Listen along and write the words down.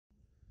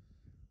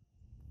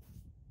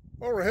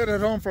Well, we're headed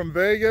home from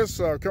Vegas,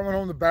 coming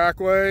home the back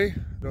way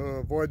to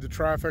avoid the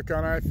traffic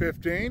on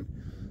I-15.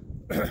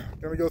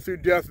 Gonna go through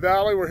Death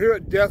Valley. We're here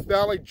at Death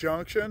Valley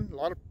Junction. A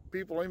lot of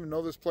people don't even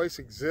know this place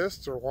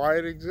exists or why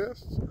it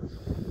exists.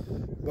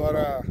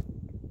 But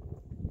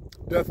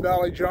Death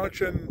Valley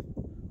Junction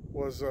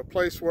was a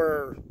place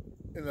where,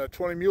 in the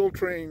 20 mule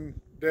train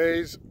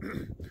days,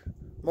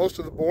 most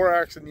of the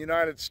borax in the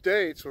United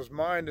States was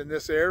mined in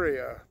this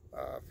area,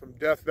 from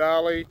Death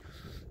Valley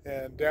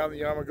and down the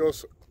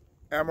Amargosa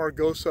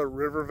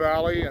River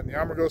Valley. And the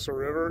Amargosa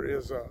River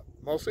is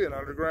mostly an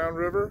underground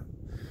river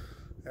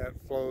and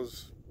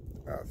flows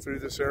through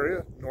this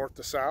area, north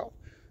to south.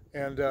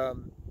 And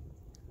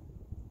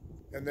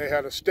they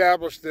had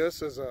established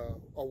this as a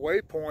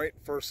waypoint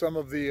for some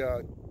of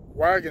the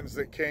wagons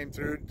that came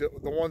through.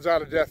 The ones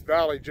out of Death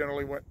Valley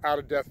generally went out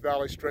of Death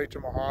Valley straight to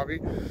Mojave,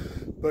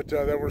 but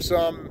there were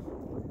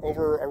some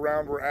over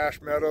around where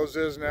Ash Meadows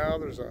is now.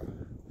 There's a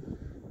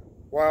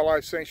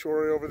wildlife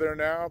sanctuary over there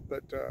now,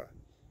 but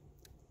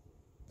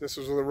this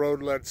was where the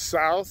road led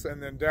south,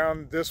 and then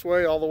down this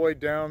way, all the way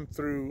down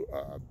through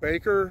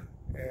Baker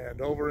and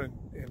over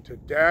into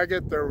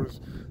Daggett.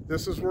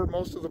 This is where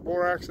most of the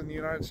borax in the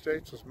United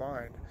States was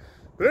mined.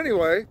 But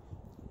anyway,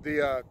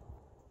 the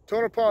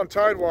Tonopah and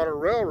Tidewater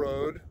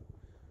Railroad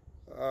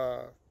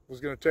was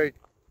going to take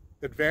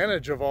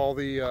advantage of all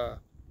the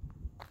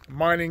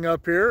mining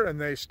up here, and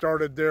they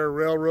started their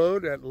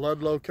railroad at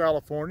Ludlow,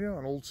 California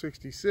on Old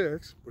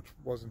 66, which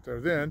wasn't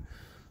there then.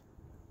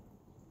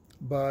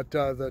 But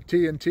the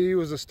T&T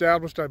was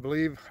established, I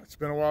believe, it's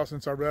been a while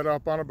since I read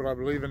up on it, but I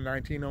believe in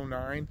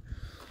 1909.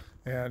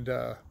 And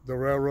the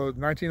railroad,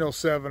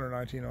 1907 or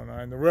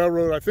 1909. The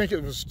railroad, I think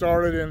it was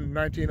started in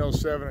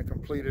 1907 and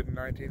completed in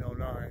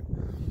 1909.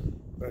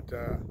 But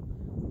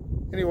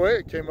anyway,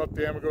 it came up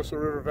the Amargosa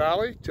River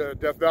Valley to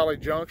Death Valley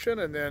Junction,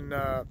 and then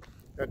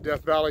at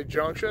Death Valley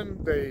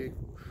Junction, they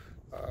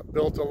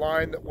built a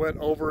line that went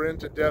over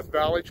into Death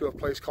Valley to a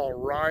place called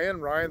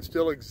Ryan. Ryan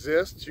still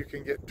exists. You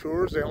can get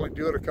tours. They only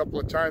do it a couple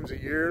of times a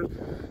year.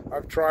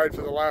 I've tried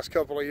for the last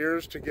couple of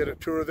years to get a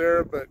tour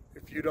there, but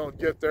if you don't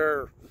get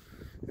there,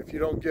 if you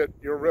don't get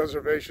your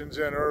reservations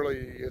in early,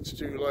 it's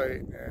too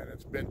late, and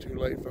it's been too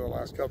late for the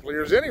last couple of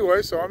years.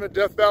 Anyway, so I'm at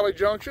Death Valley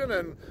Junction,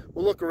 and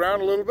we'll look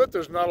around a little bit.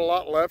 There's not a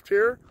lot left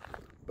here,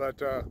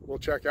 but we'll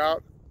check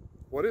out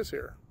what is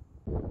here.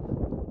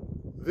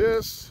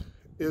 This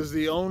is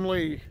the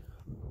only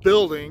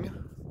building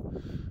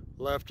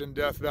left in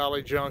Death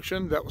Valley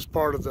Junction that was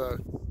part of the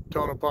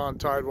Tonopah and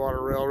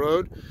Tidewater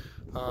Railroad.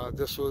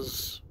 This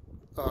was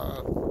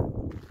a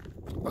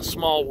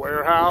small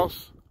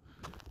warehouse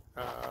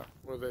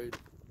where they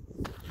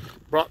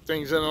brought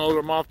things in and loaded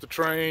them off the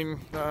train,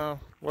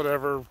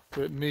 whatever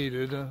it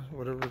needed,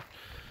 whatever.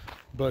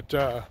 But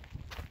there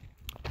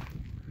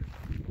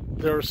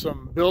were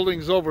some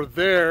buildings over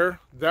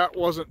there that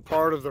wasn't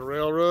part of the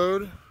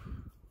railroad.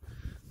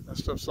 That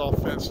stuff's all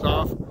fenced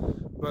off,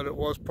 but it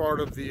was part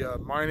of the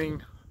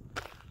mining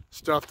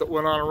stuff that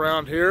went on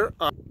around here.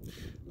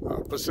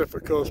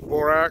 Pacific Coast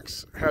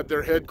Borax had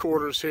their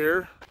headquarters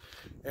here,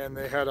 and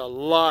they had a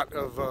lot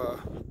of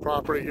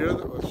property here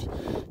that was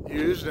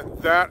used. And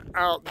that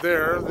out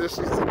there, this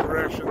is the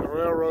direction the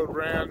railroad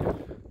ran.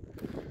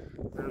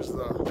 There's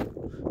the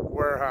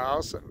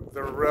warehouse, and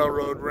the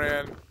railroad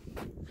ran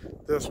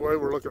this way.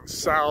 We're looking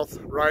south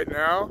right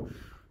now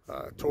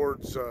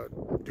towards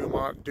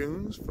Dumont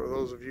Dunes, for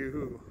those of you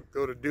who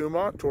go to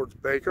Dumont, towards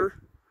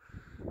Baker.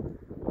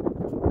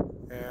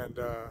 And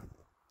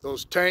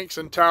those tanks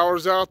and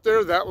towers out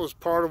there, that was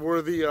part of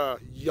where the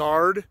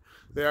yard,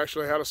 they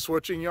actually had a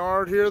switching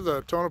yard here,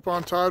 the Tonopah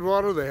and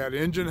Tidewater. They had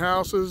engine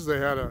houses. They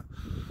had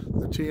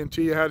the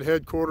T&T had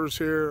headquarters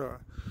here.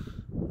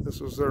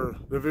 This was their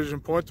division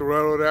point. The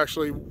railroad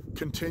actually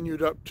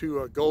continued up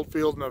to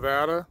Goldfield,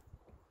 Nevada.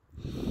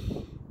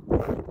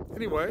 But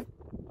anyway,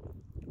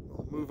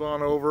 we'll move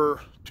on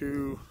over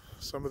to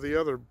some of the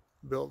other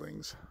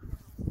buildings.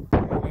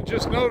 I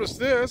just noticed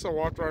this. I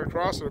walked right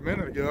across it a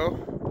minute ago.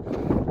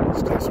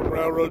 Still some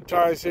railroad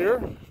ties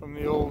here from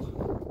the old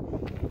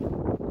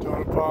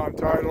Tonopah and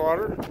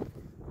Tidewater,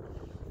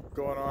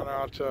 going on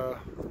out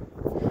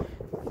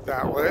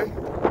that way.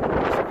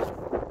 This is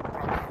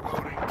probably a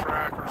loading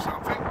track or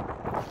something.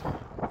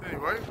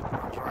 Anyway,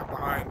 it's right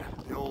behind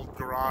the old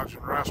garage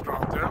and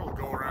restaurant there. We'll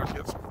go around and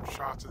get some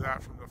shots of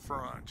that from the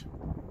front.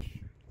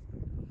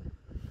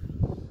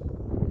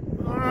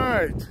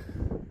 Alright,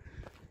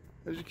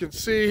 as you can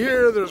see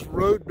here, there's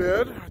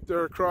roadbed right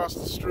there across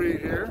the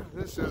street here.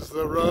 This is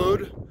the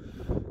road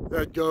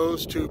that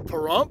goes to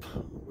Pahrump.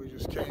 We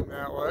just came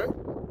that way.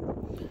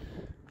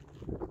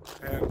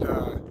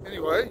 And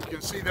anyway, you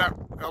can see that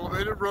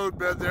elevated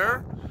roadbed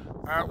there.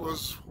 That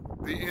was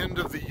the end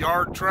of the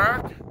yard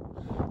track.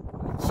 You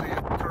can see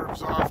it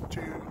curves off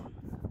to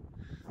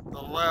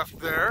the left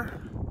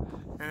there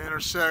and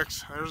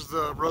intersects. There's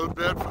the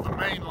roadbed for the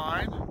main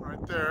line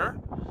right there.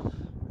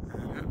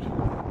 And it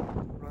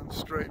runs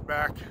straight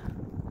back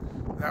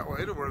that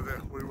way to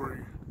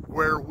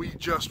where we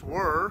just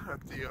were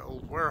at the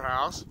old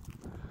warehouse.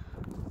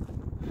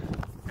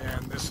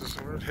 And This is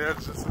where it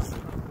heads. This is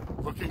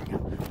looking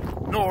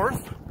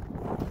north.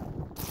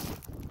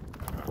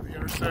 The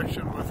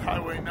intersection with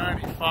Highway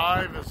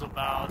 95 is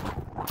about, I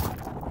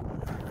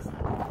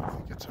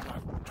think it's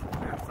about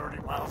 20 or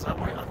 30 miles that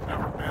way. I've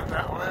never been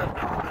that way. I've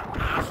never been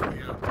past the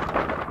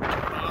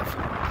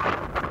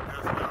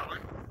Death Valley.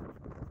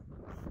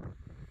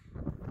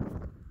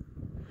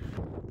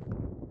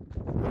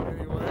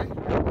 Anyway,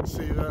 you can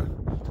see the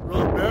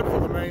roadbed for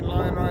the main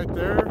line right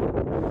there.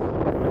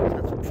 It's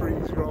got some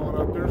trees growing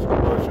up there,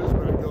 some bushes,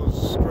 but it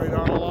goes straight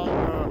on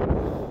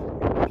along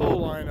the pole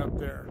line up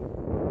there.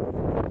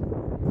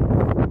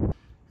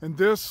 And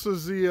this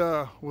is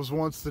the was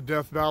once the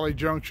Death Valley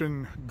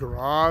Junction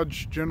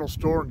garage, general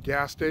store, and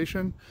gas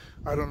station.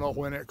 I don't know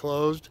when it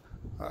closed.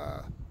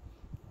 The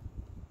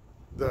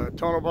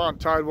Tonopah and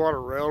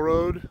Tidewater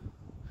Railroad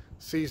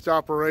ceased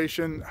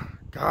operation.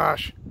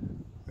 Gosh,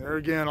 there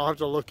again, I'll have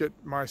to look at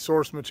my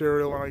source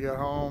material when I get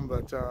home.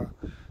 But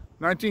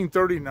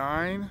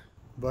 1939.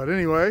 But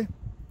anyway,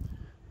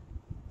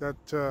 that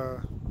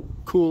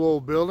cool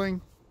old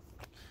building.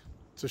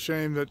 It's a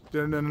shame that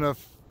there isn't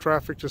enough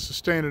traffic to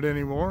sustain it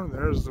anymore.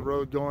 There's the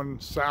road going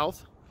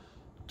south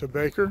to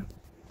Baker.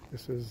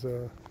 This is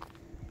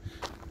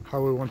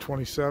Highway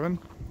 127,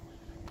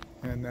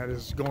 and that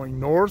is going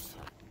north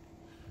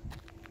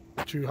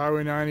to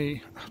Highway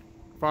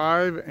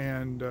 95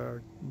 and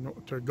to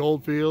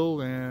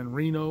Goldfield and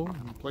Reno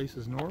and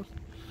places north.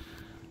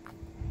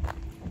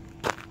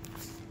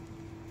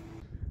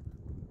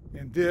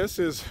 And this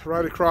is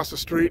right across the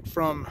street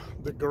from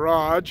the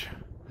garage.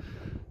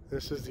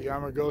 This is the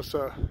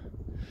Amargosa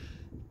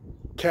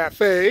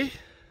Cafe,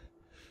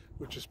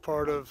 which is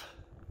part of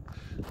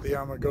the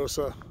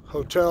Amargosa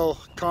Hotel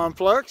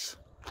complex,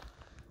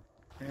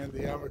 and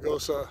the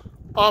Amargosa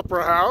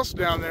Opera House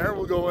down there.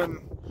 We'll go in,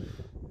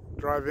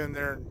 drive in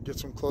there and get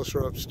some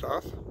closer up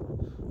stuff.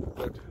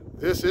 But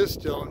this is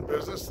still in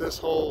business. This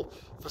whole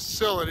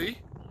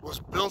facility was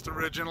built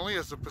originally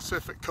as the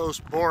Pacific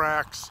Coast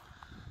Borax.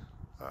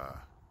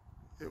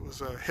 It was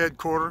a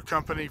headquarter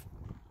company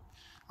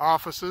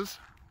offices,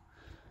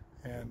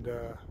 and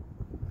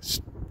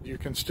you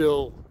can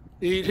still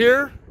eat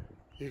here.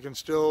 You can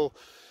still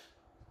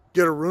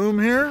get a room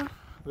here.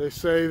 They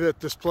say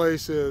that this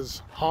place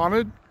is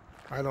haunted.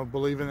 I don't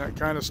believe in that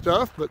kind of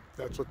stuff, but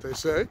that's what they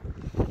say.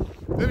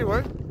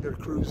 Anyway, get a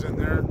cruise in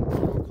there, a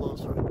little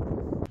closer.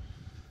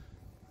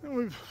 And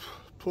we've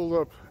pulled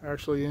up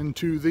actually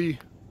into the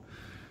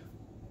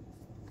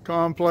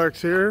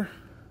complex here.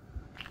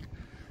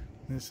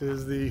 This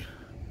is the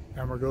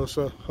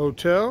Amargosa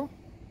Hotel.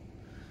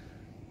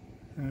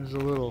 There's a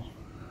little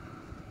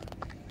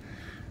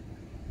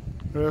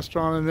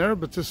restaurant in there,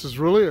 but this is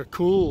really a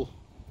cool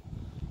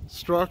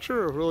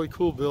structure, a really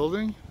cool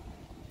building.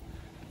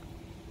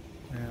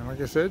 And like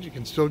I said, you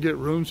can still get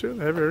rooms here.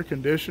 They have air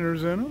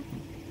conditioners in them.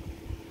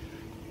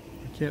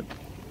 I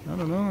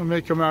don't know, I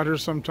may come out here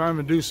sometime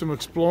and do some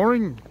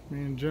exploring. Me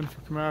and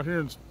Jennifer come out here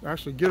and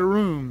actually get a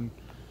room,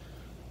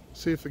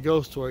 see if the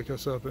ghosts wake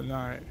us up at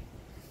night.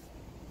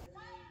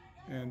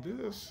 And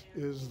this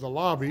is the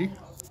lobby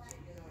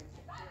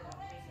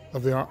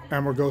of the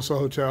Amargosa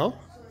Hotel.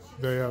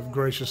 They have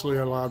graciously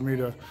allowed me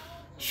to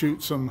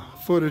shoot some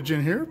footage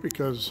in here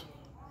because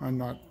I'm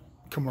not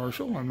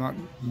commercial. I'm not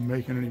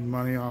making any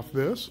money off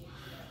this.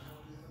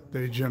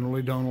 They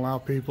generally don't allow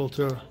people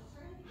to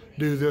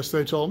do this,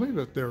 they told me,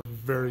 but they're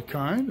very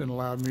kind and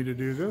allowed me to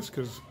do this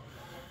because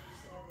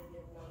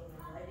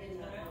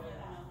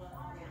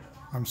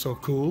I'm so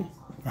cool.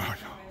 And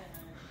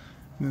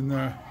then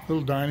the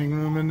little dining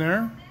room in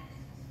there.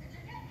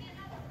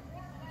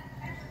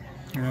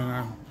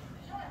 And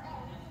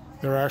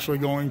they're actually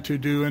going to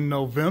do in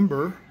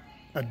November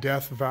a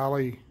Death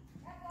Valley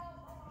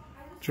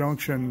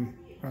Junction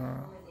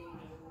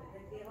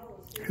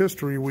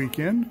history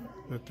weekend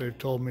that they've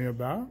told me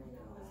about.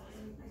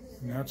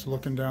 And that's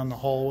looking down the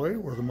hallway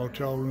where the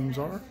motel rooms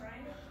are.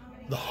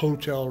 The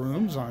hotel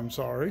rooms, I'm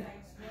sorry.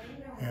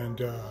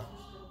 And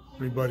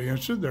everybody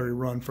interested, they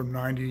run from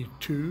 $92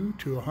 to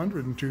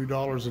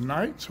 $102 a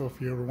night. So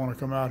if you ever want to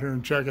come out here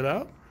and check it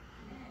out,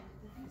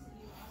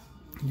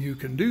 you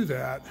can do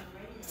that.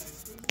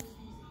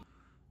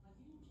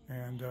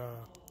 And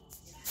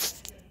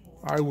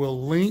I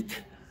will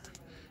link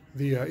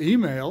the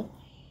email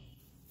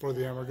for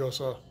the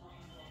Amargosa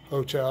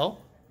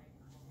Hotel.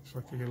 Looks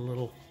like they get a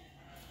little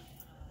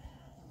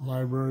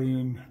library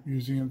and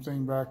museum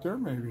thing back there.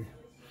 Maybe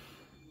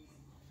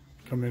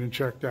come in and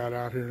check that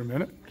out here in a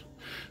minute.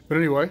 But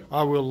anyway,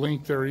 I will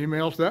link their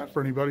email to that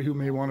for anybody who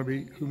may want to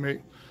be,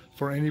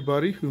 for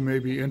anybody who may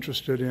be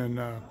interested in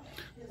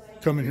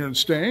coming here and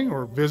staying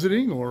or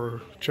visiting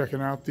or checking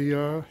out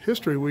the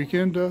history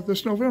weekend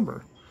this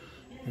November.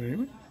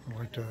 Anyway, I'd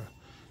like to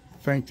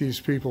thank these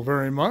people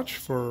very much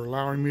for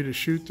allowing me to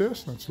shoot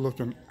this. That's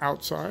looking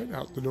outside,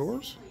 out the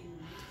doors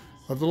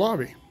of the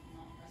lobby.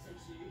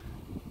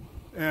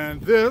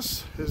 And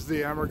this is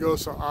the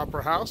Amargosa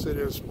Opera House. It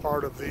is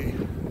part of the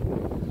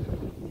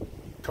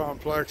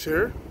complex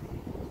here.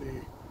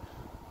 The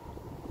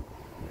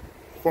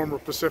former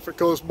Pacific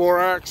Coast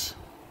Borax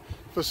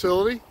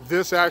facility.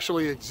 This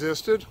actually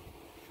existed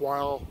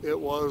while it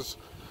was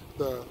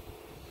the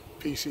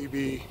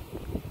PCB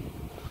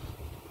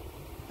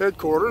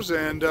headquarters,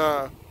 and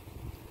the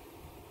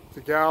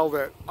gal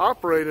that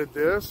operated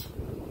this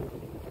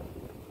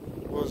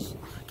was,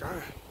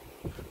 God,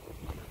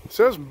 it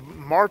says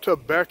Marta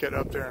Beckett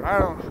up there,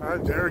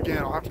 and there again,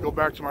 I'll have to go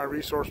back to my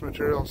resource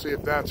material and see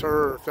if that's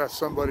her or if that's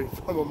somebody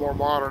from a more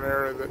modern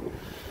era that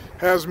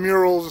has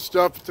murals and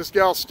stuff. But this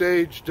gal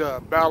staged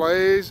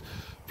ballets,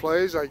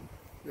 plays.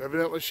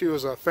 Evidently she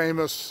was a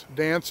famous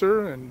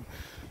dancer and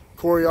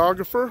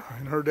choreographer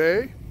in her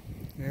day,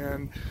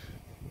 and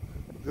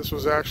this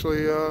was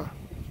actually,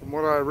 from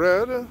what I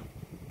read, a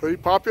pretty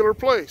popular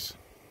place.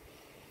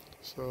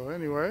 So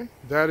anyway,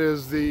 that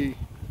is the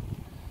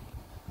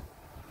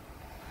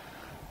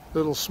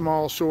little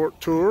small short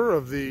tour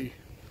of the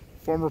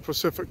former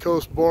Pacific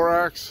Coast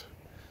Borax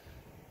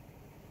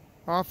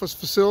office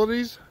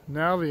facilities,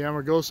 now the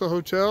Amargosa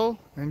Hotel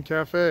and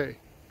Cafe.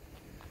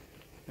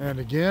 And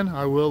again,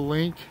 I will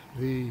link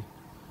the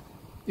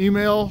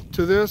email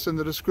to this in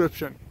the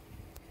description.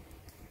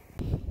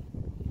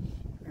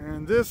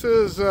 And this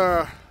is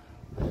the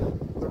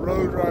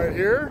road right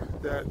here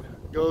that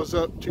goes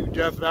up to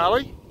Death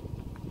Valley.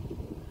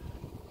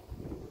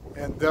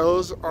 And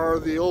those are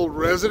the old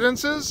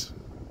residences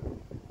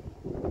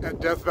at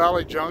Death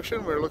Valley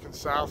Junction. We're looking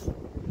south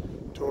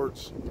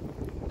towards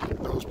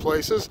those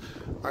places.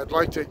 I'd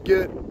like to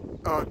get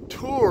a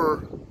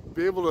tour,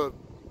 be able to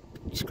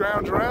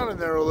scrounge around in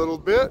there a little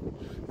bit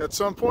at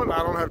some point.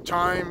 I don't have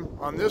time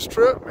on this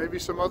trip, maybe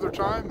some other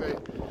time. They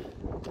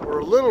were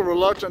a little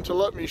reluctant to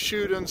let me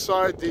shoot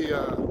inside the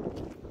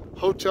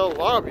hotel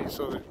lobby,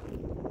 so they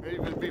may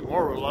even be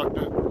more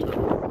reluctant to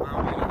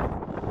allow me to do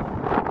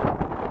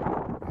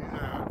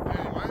that.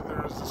 Anyway,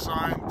 there's the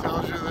sign that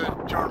tells you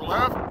that turn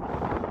left.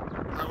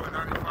 Highway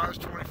 95 is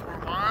 24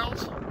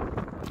 miles.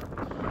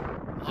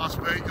 Las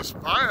Vegas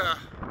via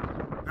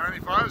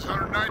 95 is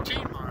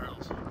 119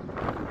 miles.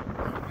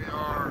 And we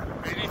are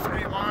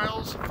 83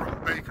 miles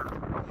from Baker.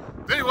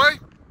 Anyway,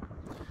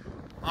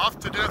 off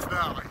to Death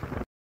Valley.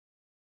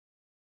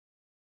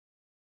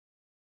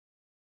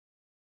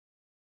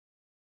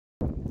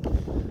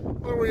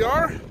 Here we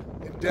are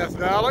in Death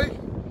Valley.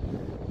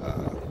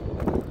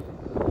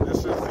 This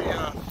is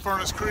the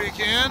Furnace Creek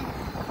Inn.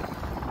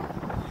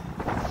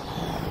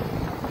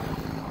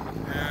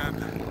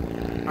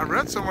 And I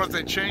read somewhere that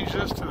they changed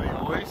this to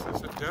the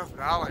Oasis at Death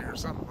Valley or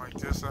something like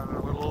this. I don't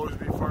know, it'll always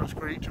be Furnace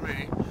Creek to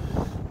me.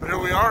 But here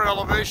we are,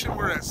 elevation,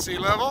 we're at sea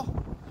level.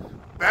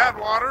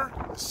 Badwater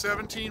is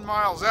 17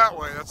 miles that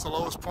way. That's the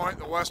lowest point in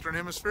the Western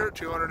Hemisphere,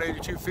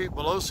 282 feet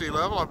below sea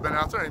level. I've been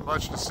out there, ain't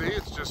much to see.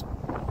 It's just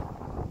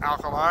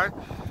alkali.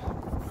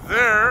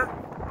 There,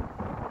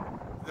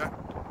 that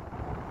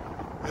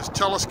is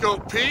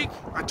Telescope Peak.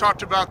 I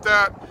talked about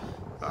that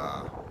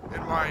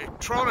in my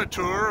Trona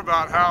tour,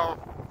 about how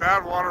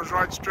Badwater is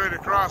right straight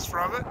across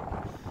from it.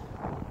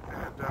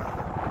 And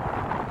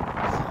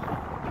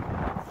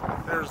so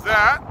there's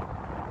that.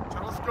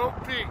 Telescope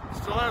Peak.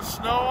 Still has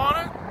snow on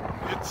it.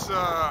 It's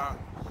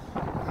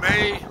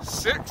May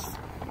 6th.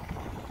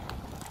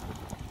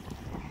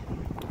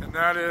 And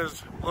that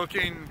is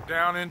looking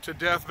down into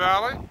Death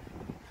Valley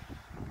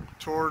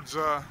towards,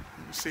 you can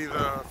see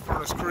the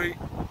Furnace Creek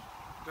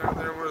down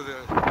there where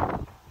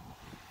the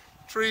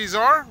trees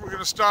are. We're going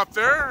to stop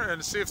there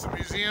and see if the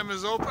museum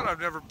is open. I've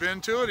never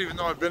been to it, even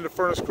though I've been to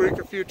Furnace Creek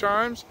a few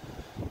times.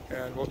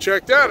 And we'll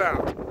check that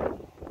out.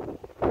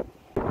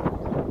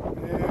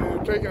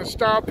 And taking a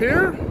stop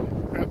here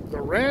at the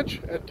ranch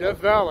at Death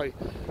Valley.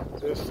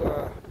 This,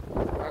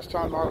 last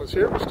time I was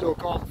here, it was still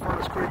called the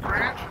Furnace Creek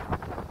Ranch.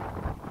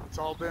 It's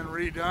all been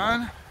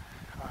redone.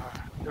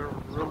 Did a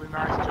really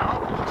nice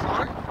job, it looks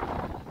like.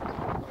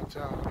 But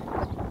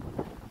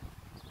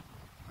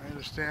I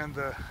understand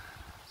the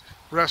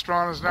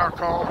restaurant is now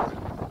called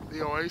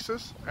the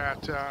Oasis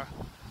at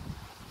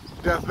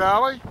Death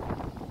Valley.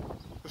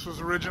 This was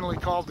originally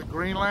called the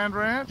Greenland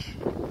Ranch.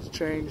 It's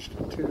changed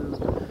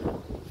to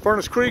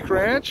Furnace Creek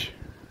Ranch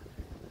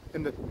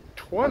in the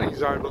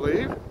 20s, I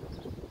believe.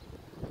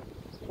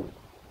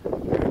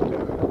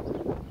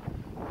 And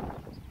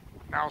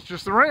now it's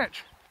just the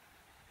ranch.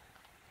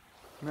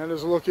 And that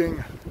is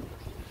looking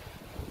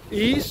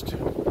east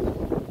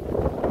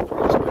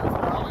across Death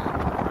Valley and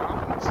the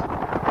mountains. There's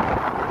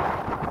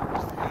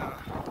the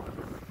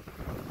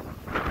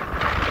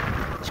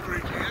Furnace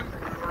Creek Inn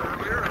where we were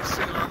earlier at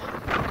sea level.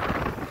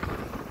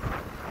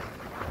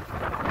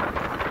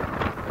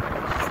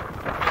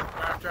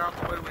 Back out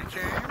the way we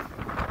came.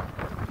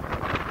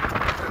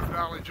 Death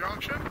Valley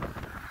Junction.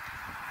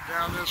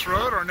 Down this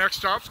road, our next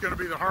stop is going to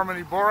be the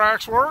Harmony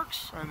Borax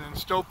Works, and then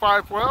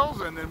Stovepipe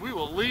Wells, and then we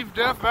will leave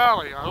Death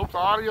Valley. I hope the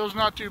audio's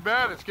not too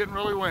bad. It's getting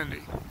really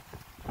windy.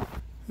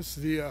 This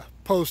is the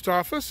post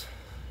office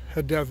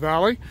at Death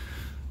Valley.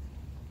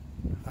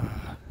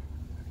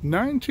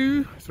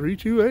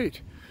 92328.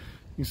 You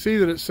can see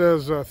that it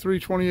says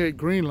 328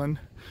 Greenland.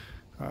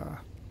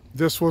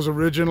 This was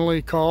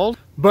originally called,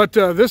 but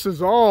this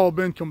has all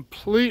been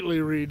completely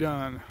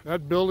redone.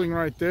 That building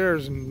right there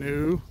is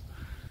new.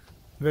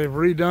 They've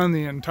redone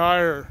the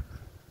entire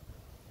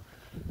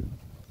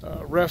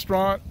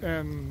restaurant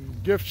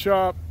and gift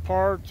shop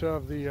part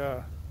of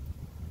the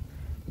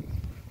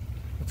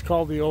it's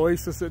called the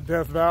Oasis at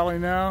Death Valley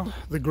now,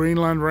 the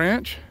Greenland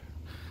Ranch.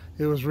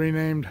 It was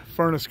renamed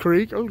Furnace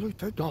Creek. Oh, look at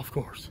that golf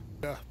course.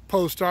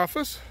 Post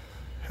office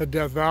at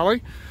Death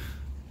Valley,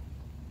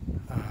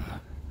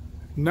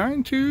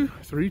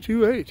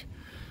 92328. You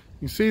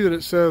can see that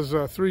it says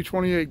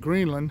 328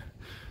 Greenland.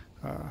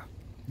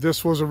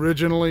 This was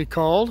originally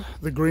called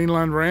the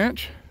Greenland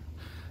Ranch.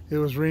 It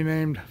was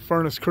renamed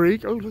Furnace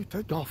Creek. Oh, look at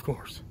that golf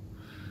course.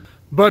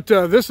 But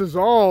this has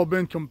all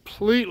been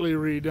completely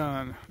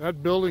redone.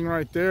 That building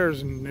right there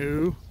is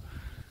new.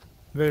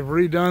 They've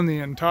redone the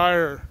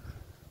entire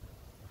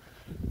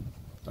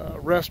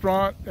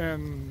restaurant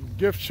and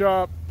gift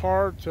shop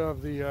part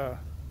of the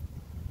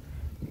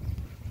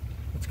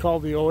it's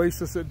called the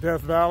Oasis at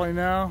Death Valley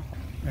now.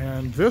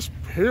 And this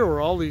here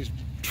where all these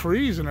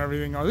trees and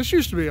everything are, this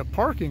used to be a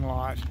parking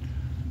lot.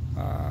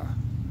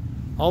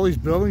 All these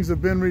buildings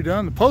have been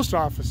redone. The post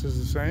office is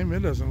the same. It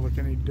doesn't look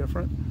any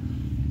different.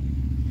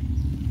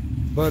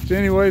 But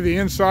anyway, the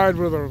inside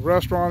where the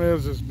restaurant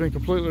is has been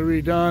completely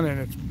redone,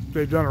 and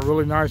they've done a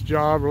really nice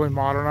job, really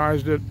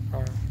modernized it.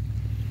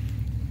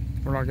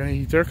 We're not going to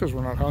eat there because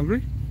we're not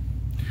hungry.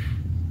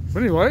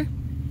 But anyway,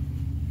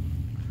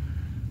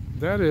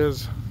 that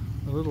is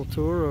a little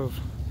tour of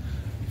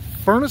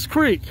Furnace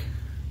Creek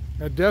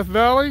at Death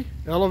Valley,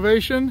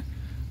 elevation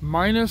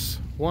minus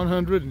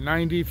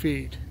 190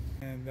 feet.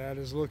 And that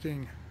is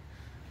looking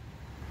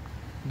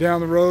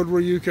down the road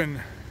where you can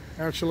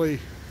actually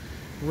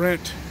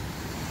rent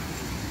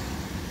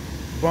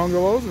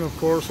bungalows. And of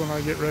course, when I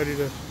get ready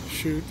to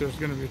shoot, there's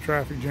going to be a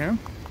traffic jam.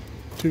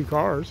 2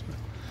 cars.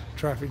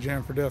 Traffic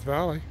jam for Death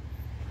Valley.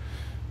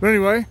 But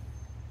anyway,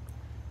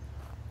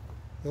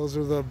 those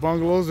are the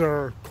bungalows. There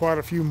are quite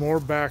a few more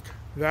back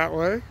that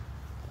way.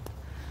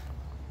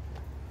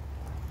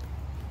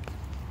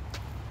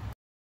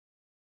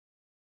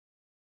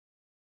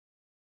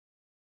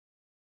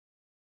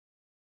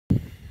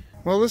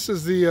 Well, this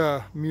is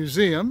the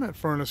museum at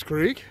Furnace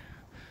Creek.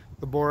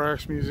 The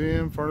Borax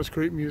Museum, Furnace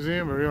Creek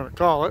Museum, whatever you want to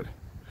call it.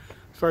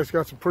 Looks like it's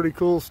got some pretty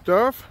cool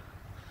stuff.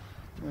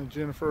 And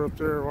Jennifer up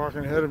there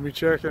walking ahead of me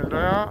checking it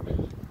out.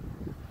 Not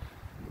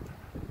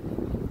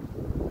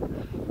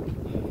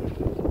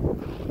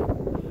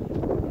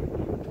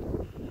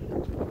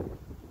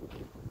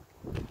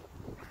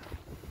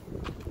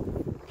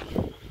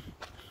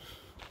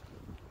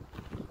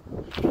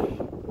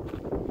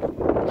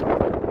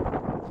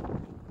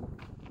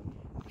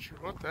sure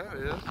what that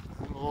is. A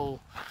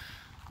little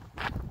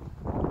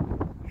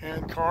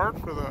hand cart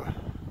for the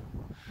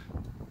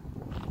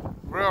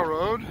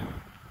railroad.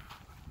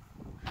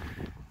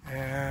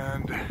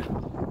 And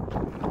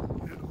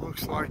it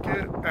looks like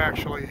it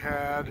actually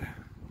had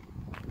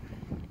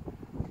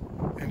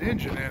an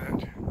engine in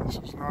it.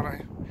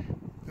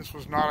 This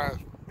was not a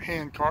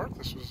hand cart.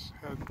 This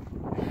had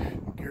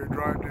gear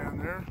drive down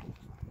there,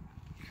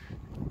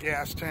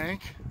 gas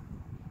tank.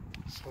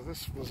 So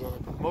this was a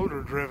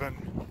motor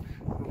driven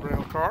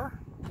rail car.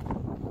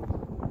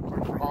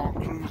 Like for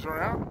hauling crews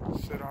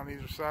around, sit on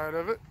either side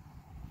of it.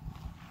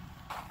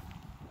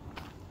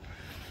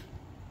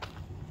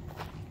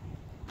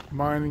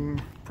 Mining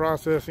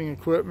processing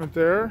equipment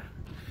there.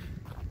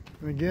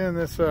 And again,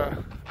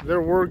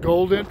 there were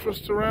gold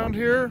interests around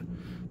here,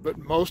 but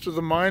most of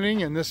the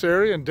mining in this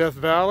area in Death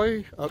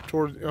Valley, up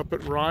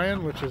at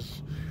Ryan, which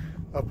is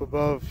up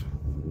above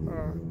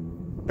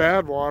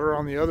Badwater,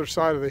 on the other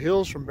side of the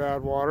hills from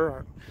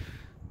Badwater.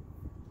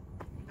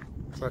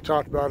 As I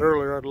talked about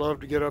earlier, I'd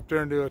love to get up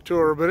there and do a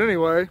tour, but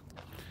anyway,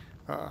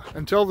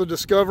 until the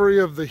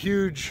discovery of the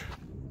huge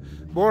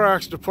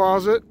borax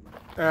deposit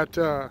at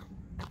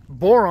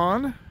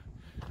Boron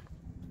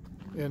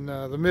in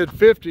the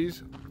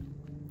mid-50s,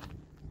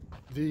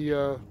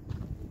 the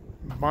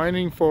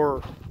mining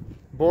for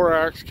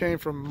borax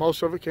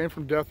most of it came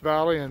from Death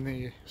Valley and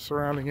the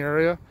surrounding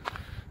area.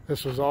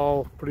 This was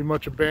all pretty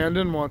much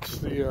abandoned once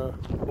the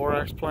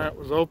borax plant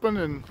was open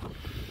in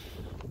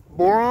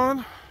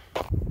Boron.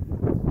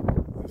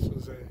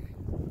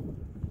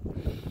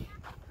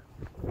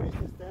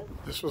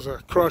 This was a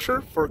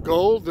crusher for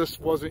gold. This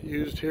wasn't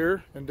used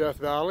here in Death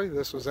Valley.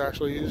 This was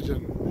actually used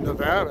in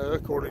Nevada,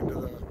 according to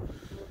the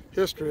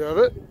history of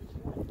it.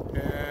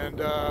 And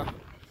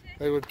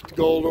they would put the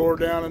gold ore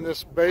down in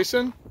this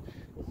basin,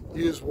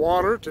 use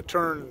water to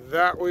turn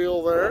that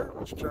wheel there,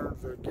 which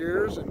turned the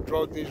gears, and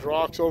drug these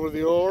rocks over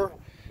the ore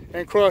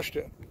and crushed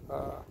it.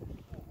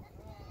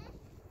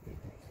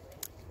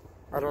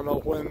 I don't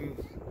know when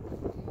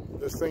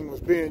this thing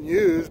was being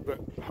used, but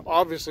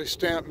obviously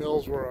stamp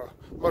mills were a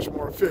much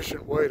more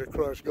efficient way to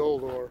crush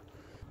gold ore.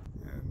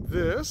 And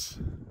this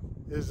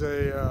is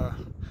a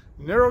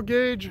narrow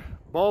gauge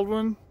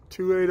Baldwin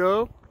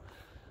 280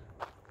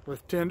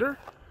 with tinder.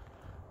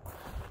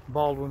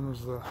 Baldwin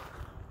was the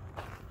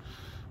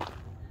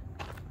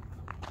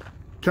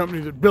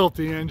company that built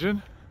the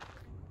engine.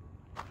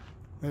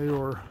 They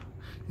were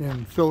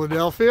in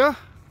Philadelphia.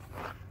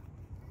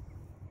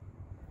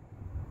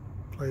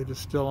 Plate is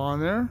still on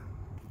there.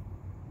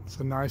 It's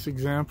a nice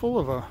example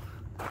of a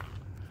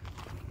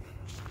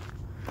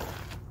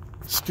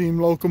steam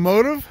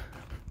locomotive.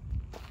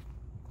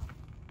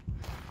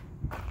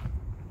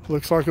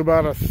 Looks like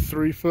about a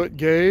 3-foot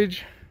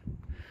gauge.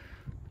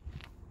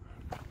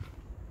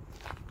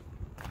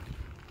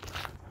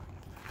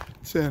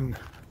 It's in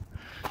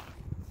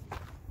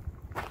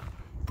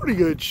pretty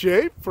good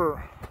shape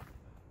for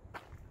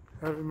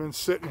having been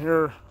sitting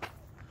here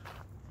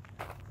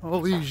all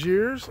these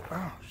years.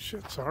 Oh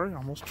shit, sorry,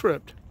 almost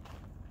tripped.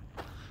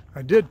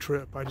 I did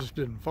trip, I just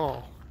didn't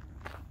fall.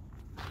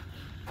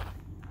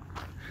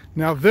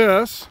 Now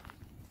this,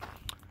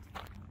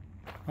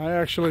 I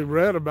actually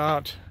read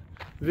about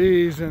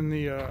these in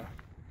the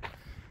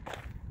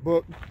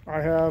book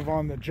I have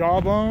on the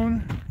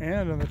Jawbone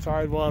and in the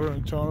Tidewater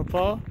in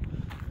Tonopah.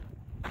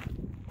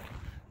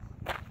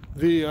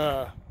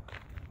 This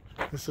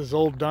is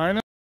old Dinah.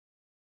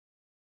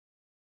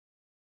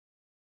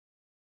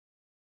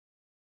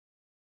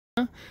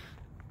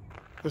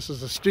 This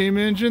is a steam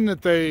engine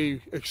that they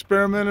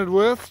experimented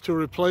with to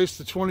replace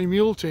the 20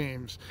 Mule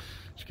Teams.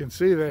 As you can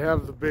see, they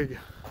have the big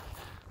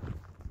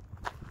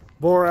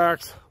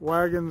borax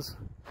wagons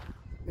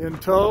in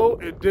tow.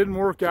 It didn't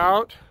work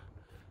out.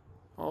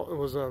 It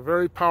was a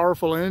very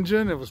powerful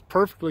engine. It was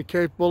perfectly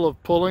capable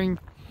of pulling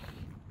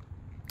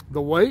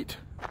the weight,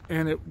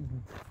 and it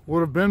would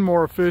have been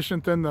more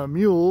efficient than the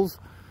mules,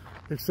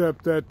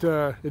 except that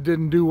it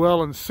didn't do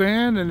well in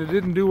sand and it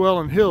didn't do well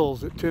in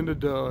hills. It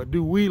tended to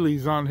do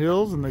wheelies on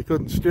hills and they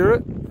couldn't steer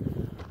it.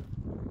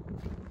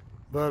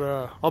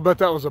 But I'll bet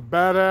that was a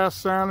badass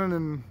sounding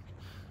and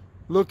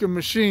looking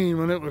machine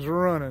when it was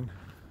running.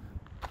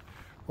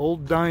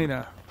 Old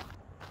Dinah.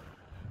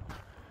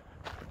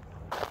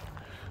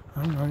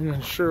 I'm not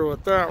even sure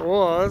what that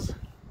was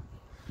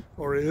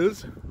or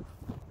is.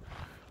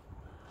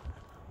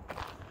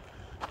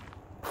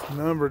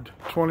 Numbered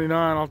 29,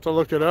 I'll have to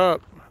look it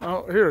up.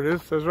 Oh, here it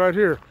is. It says right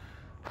here,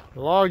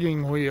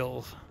 logging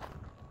wheels.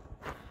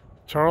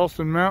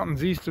 Charleston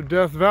Mountains east of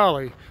Death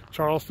Valley.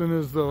 Charleston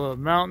is the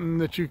mountain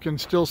that you can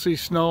still see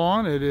snow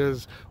on. It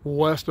is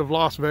west of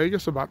Las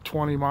Vegas, about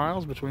 20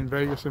 miles between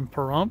Vegas and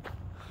Pahrump.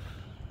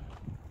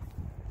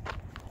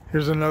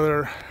 Here's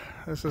another,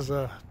 this is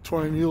a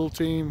 20 Mule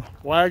Team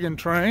wagon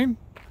train.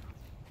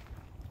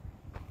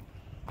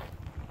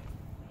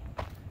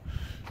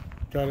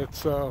 Got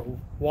its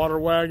water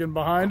wagon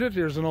behind it.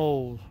 Here's an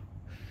old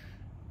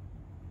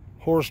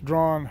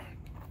horse-drawn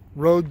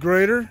road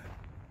grader.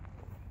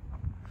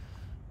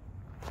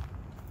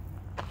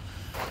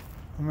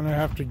 I'm gonna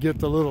have to get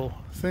the little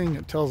thing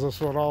that tells us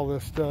what all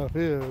this stuff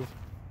is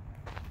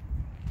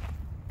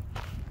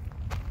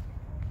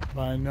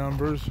by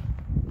numbers.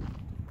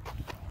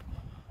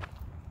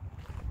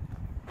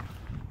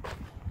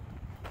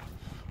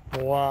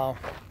 Wow.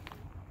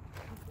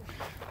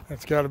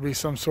 That's got to be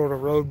some sort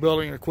of road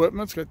building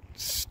equipment. It's got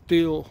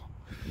steel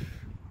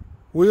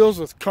wheels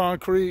with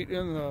concrete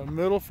in the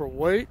middle for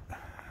weight.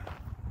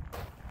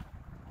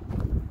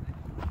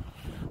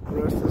 The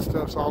rest of the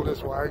stuff's all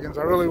just wagons.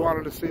 I really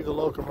wanted to see the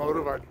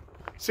locomotive. I'd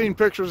seen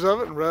pictures of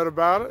it and read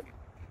about it.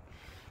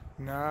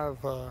 Now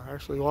I've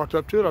actually walked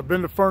up to it. I've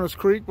been to Furnace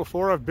Creek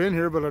before. I've been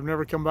here, but I've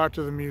never come back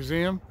to the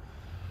museum.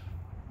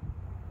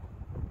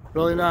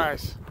 Really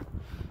nice.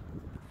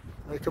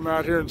 They come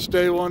out here and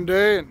stay one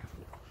day and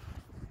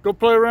go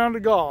play around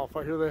the golf.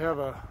 I hear they have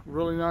a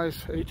really nice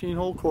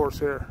 18-hole course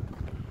here.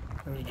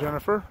 There's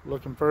Jennifer,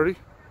 looking pretty.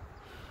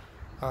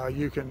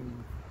 You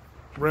can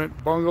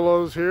rent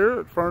bungalows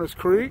here at Furnace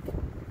Creek.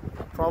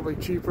 Probably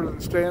cheaper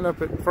than staying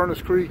up at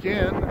Furnace Creek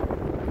Inn.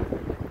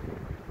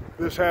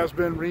 This has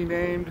been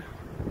renamed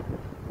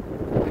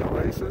the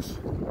Oasis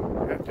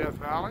at Death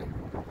Valley,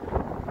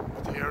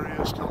 but the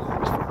area is still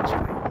known as Furnace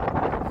Creek.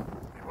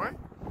 Anyway,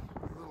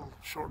 a little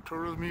short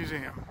tour of the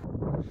museum.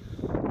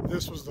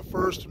 This was the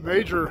first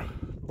major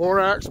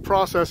borax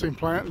processing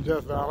plant in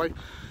Death Valley.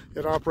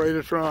 It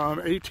operated from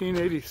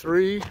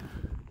 1883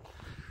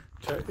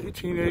 to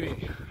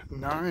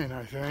 1889,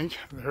 I think.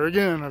 There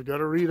again, I've got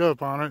to read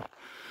up on it.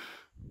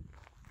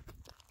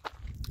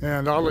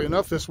 And oddly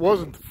enough, this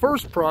wasn't the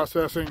first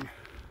processing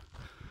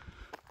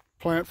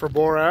plant for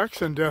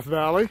borax in Death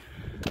Valley,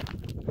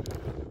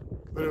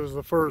 but it was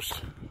the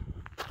first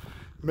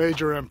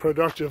major and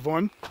productive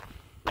one.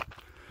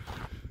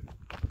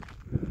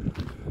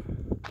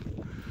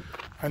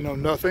 I know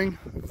nothing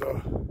of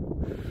the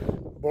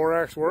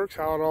borax works,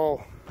 how it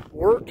all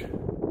worked.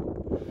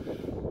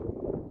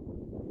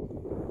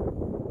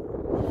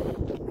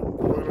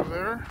 Boiler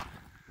there.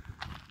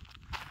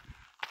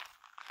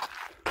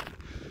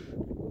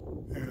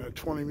 And a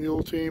 20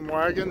 Mule Team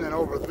wagon. Then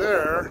over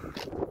there,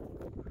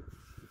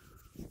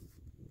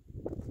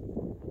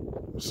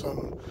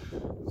 some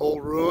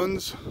old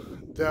ruins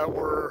that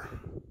were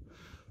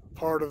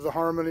part of the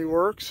Harmony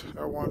Works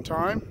at one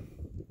time.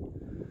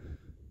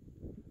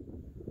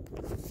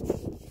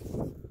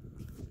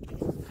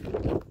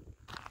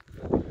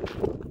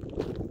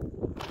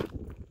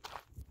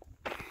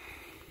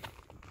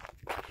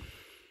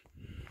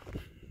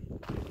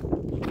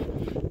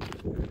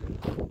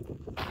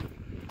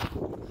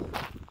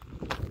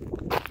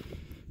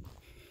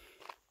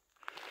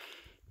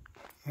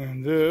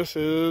 And this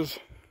is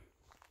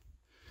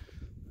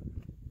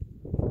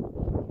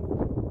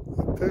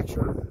a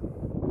picture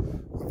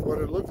of what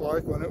it looked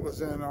like when it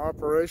was in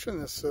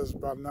operation. This says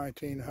about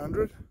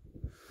 1900.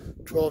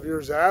 12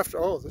 years after,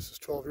 oh, this is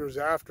 12 years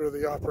after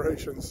the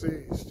operation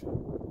ceased.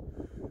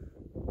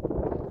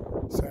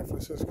 San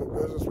Francisco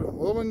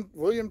businessman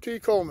William T.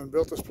 Coleman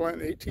built this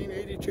plant in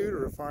 1882 to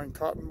refine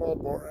cotton ball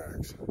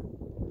borax.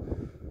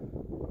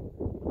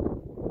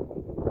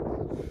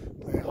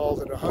 They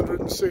hauled it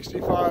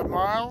 165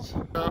 miles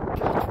up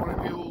to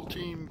the Mule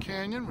Team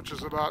Canyon, which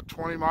is about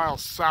 20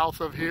 miles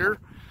south of here.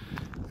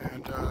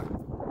 And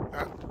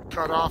that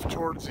cut off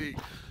towards the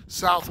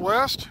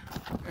southwest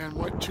and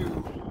went to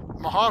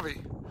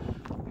Mojave.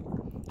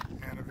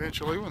 And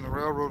eventually, when the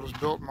railroad was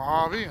built in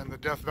Mojave and the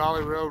Death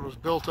Valley Railroad was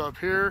built up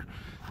here,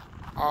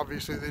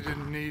 obviously they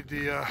didn't need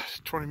the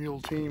 20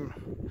 Mule Team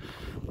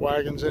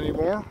wagons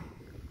anymore.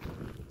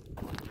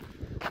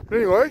 But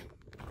anyway,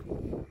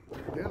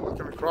 again,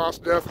 looking across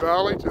Death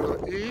Valley to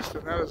the east,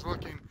 and that is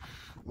looking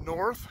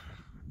north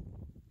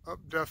up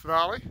Death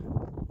Valley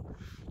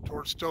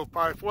towards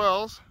Stovepipe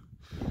Wells.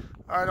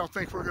 I don't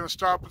think we're going to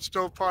stop at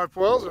Stovepipe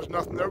Wells. There's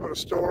nothing there but a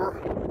store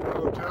and a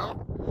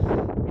hotel.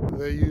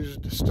 They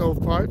used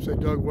stovepipes. They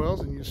dug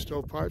wells and used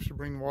stovepipes to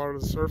bring water to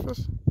the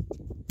surface.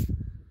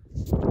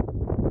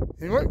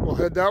 Anyway, we'll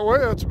head that way.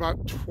 That's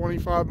about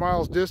 25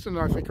 miles distant.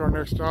 I think our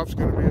next stop is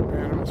going to be at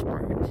Panamint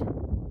Springs.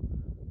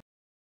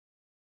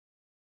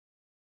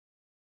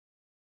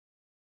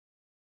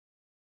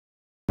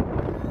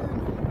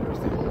 And there's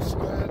the old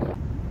sled.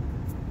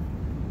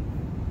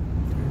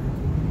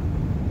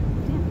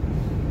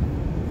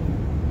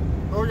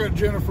 Well, we got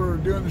Jennifer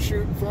doing the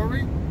shooting for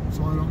me,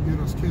 so I don't get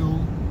us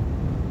killed.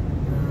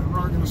 And we're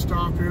not going to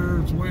stop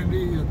here. It's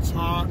windy, it's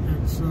hot,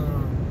 it's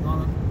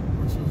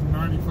this is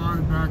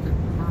 95 back at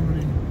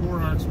Harmony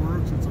Borax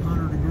Works. It's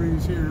 100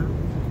 degrees here.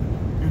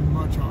 Getting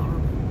much hotter,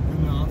 but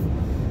enough.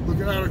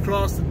 Looking out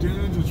across the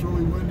dunes, it's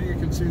really windy. You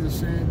can see the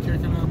sand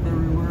kicking up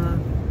everywhere.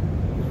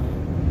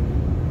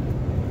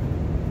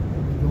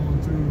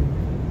 Going through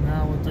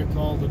now what they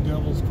call the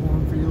Devil's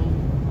Cornfield.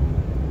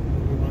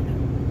 If I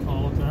can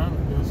call it that, I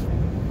guess.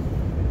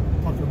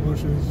 Pucker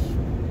bushes.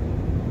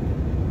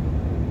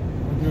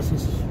 I guess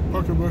it's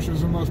pucker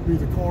bushes. It must be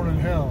the corn in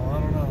hell. I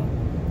don't know.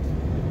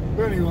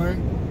 But anyway, I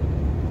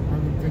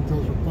don't think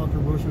those are pucker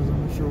bushes.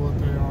 I'm not sure what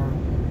they are.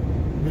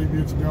 Maybe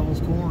it's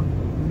devil's corn.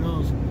 Who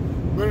knows?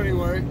 But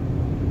anyway,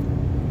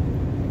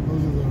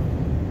 those are the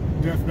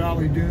Death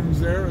Valley dunes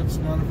there. It's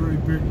not a very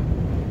big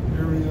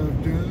area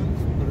of dunes,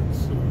 but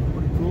it's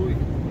pretty cool. You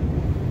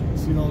can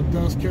see all the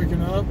dust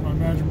kicking up. I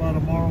imagine by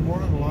tomorrow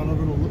morning, a lot of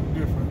it will look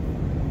different.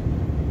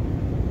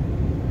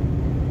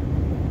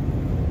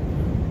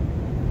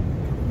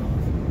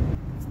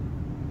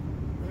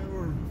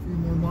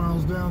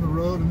 Down the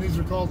road, and these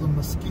are called the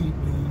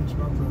Mesquite Dunes,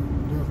 not the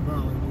Death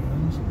Valley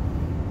Dunes.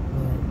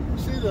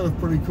 See, that was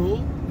pretty cool.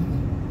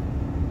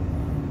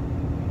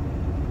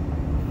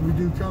 We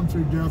do come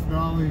through Death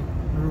Valley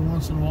every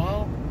once in a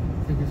while.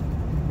 I think it's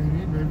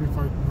maybe if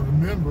I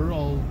remember,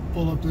 I'll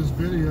pull up this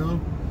video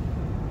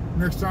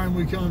next time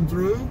we come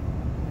through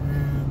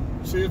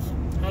and see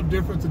how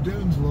different the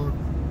dunes look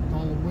with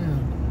all the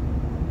wind.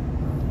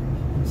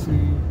 You can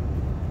see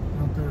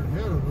out there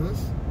ahead of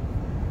us.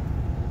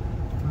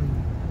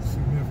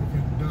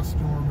 Significant dust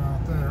storm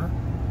out there,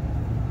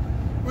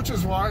 which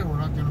is why we're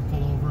not going to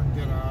pull over and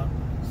get out.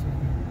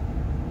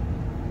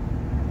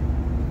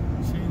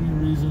 See any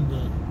reason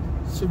to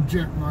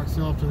subject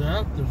myself to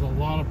that. There's a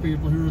lot of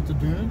people here at the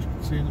dunes. You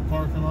can see in the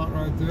parking lot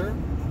right there.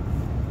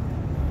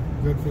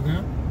 Good for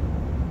them.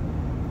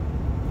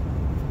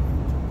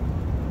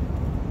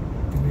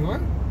 Anyway,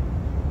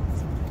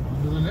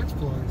 on to the next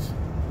place.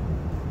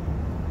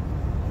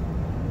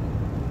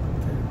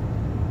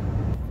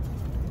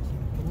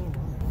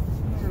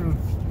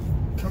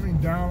 Coming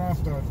down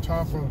off the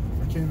top of,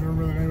 I can't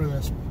remember the name of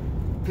this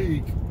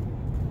peak.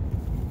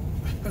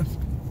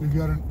 We've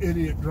got an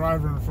idiot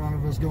driver in front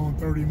of us going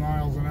 30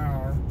 miles an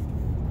hour.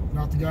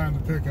 Not the guy in the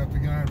pickup, the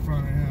guy in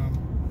front of him.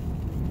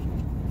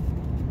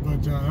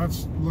 But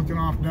that's looking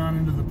off down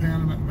into the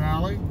Panamint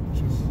Valley,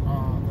 which is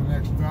the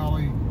next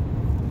valley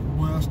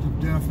west of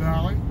Death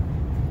Valley.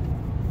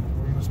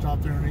 We're going to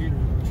stop there and eat,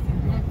 or just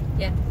keep going?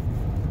 Yeah.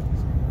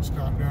 So we're going to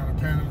stop down at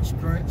Panamint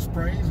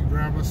Springs and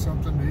grab us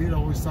something to eat. I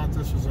always thought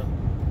this was a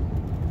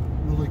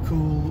really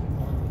cool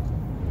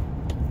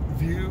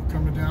view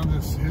coming down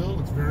this hill.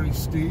 It's very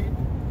steep,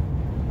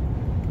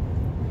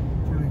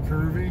 pretty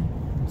curvy,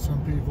 and some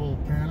people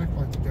panic,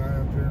 like the guy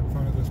up there in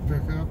front of this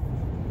pickup,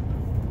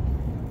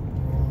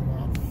 going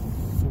about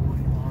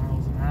 40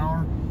 miles an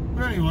hour.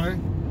 But anyway,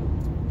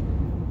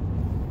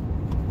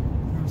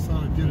 I just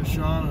thought I'd get a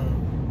shot of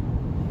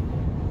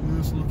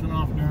this looking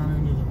off down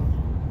into the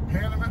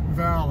Panamint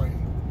Valley.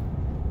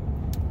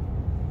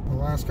 The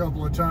last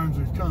couple of times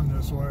we've come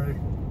this way,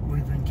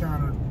 we've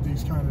encountered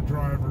these kind of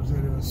drivers.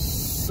 It is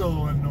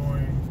so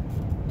annoying.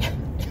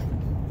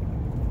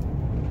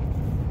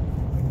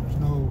 And there's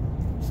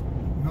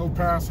no no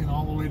passing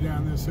all the way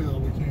down this hill.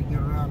 We can't get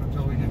around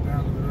until we get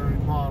down to the very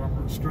bottom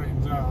where it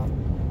straightens out.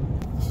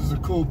 This is a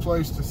cool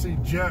place to see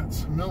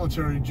jets,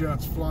 military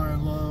jets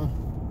flying low.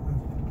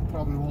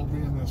 Probably won't be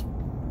in this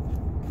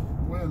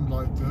wind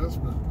like this,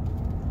 but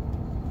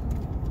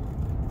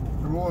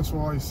every once in a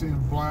while you see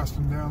them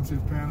blasting down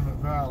through Panamint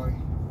Valley.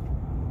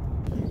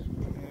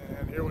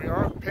 And here we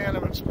are at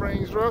Panamint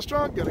Springs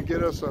restaurant. I'm gonna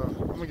get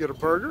a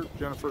burger.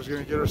 Jennifer's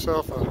gonna get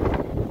herself a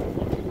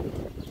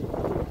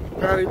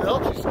patty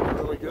melt. She's looking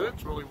really good.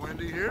 It's really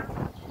windy here.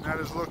 And that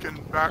is looking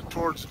back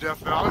towards Death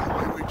Valley, the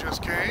way we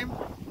just came.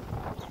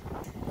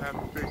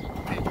 That big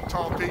peak,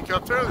 tall peak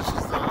up there. This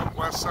is the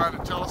west side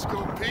of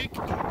Telescope Peak.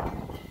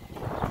 Down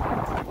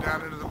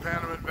into the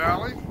Panamint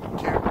Valley.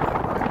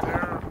 Campground right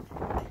there.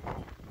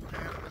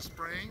 Panamint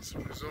Springs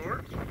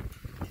Resort.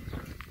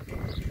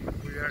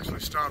 We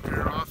actually stop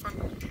here often.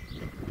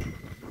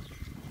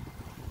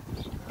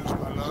 There's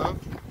my love.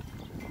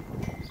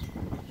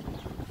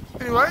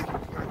 Anyway,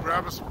 gonna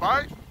grab us a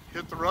bite,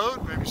 hit the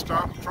road, maybe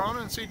stop in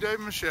Trona and see Dave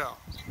and Michelle.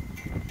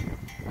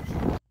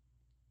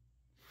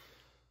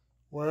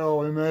 Well,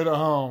 we made it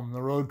home.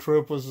 The road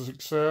trip was a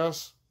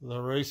success.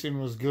 The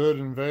racing was good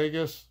in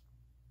Vegas.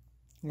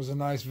 It was a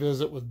nice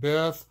visit with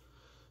Beth.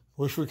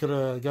 Wish we could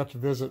have got to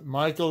visit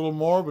Mike a little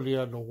more, but he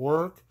had to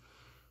work.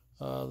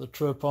 The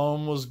trip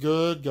home was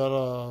good. Got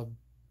a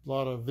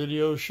lot of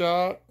video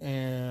shot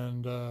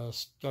and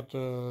got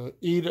to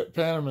eat at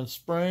Panamint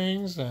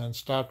Springs and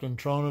stopped in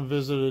Trona,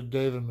 visited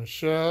Dave and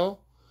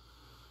Michelle.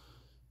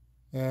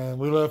 And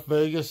we left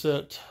Vegas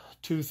at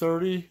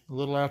 2:30, a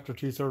little after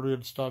 2:30. We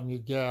had to stop and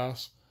get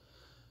gas.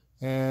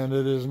 And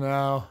it is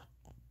now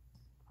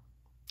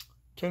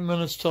 10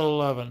 minutes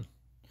till 11.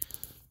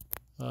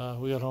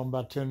 We got home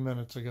about 10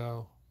 minutes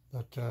ago.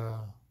 But it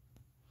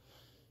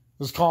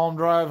was a calm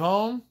drive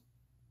home.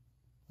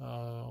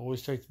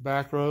 Always take the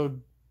back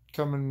road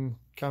coming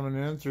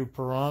in through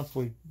Boron.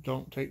 We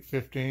don't take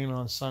 15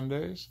 on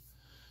Sundays.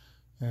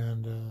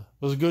 And it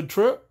was a good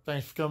trip.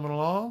 Thanks for coming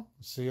along.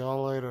 See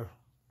y'all later.